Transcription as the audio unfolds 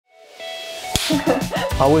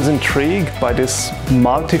I was intrigued by this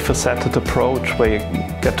multifaceted approach where you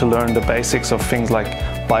get to learn the basics of things like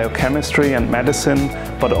biochemistry and medicine,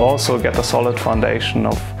 but also get a solid foundation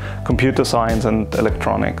of computer science and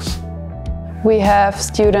electronics. We have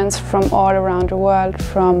students from all around the world,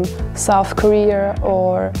 from South Korea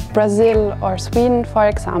or Brazil or Sweden, for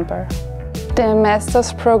example. The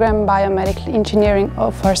master's program Biomedical Engineering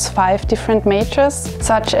offers 5 different majors,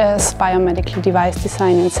 such as Biomedical Device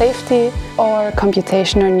Design and Safety or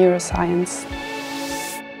Computational Neuroscience.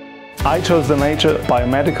 I chose the major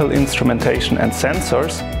Biomedical Instrumentation and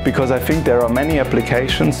Sensors because I think there are many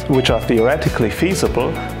applications which are theoretically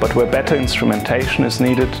feasible, but where better instrumentation is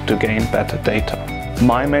needed to gain better data.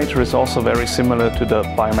 My major is also very similar to the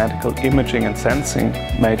Biomedical Imaging and Sensing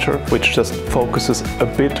major, which just focuses a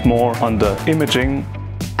bit more on the imaging.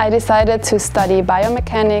 I decided to study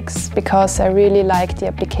biomechanics because I really like the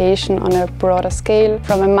application on a broader scale,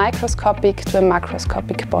 from a microscopic to a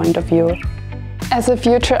macroscopic point of view. As a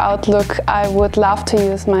future outlook, I would love to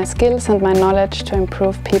use my skills and my knowledge to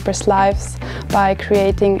improve people's lives by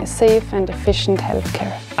creating a safe and efficient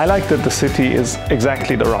healthcare. I like that the city is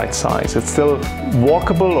exactly the right size. It's still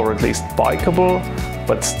walkable or at least bikeable,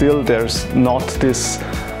 but still there's not this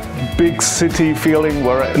big city feeling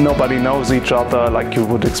where nobody knows each other like you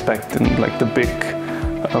would expect in like the big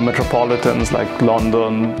metropolitans like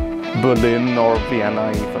London, Berlin or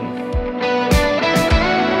Vienna even.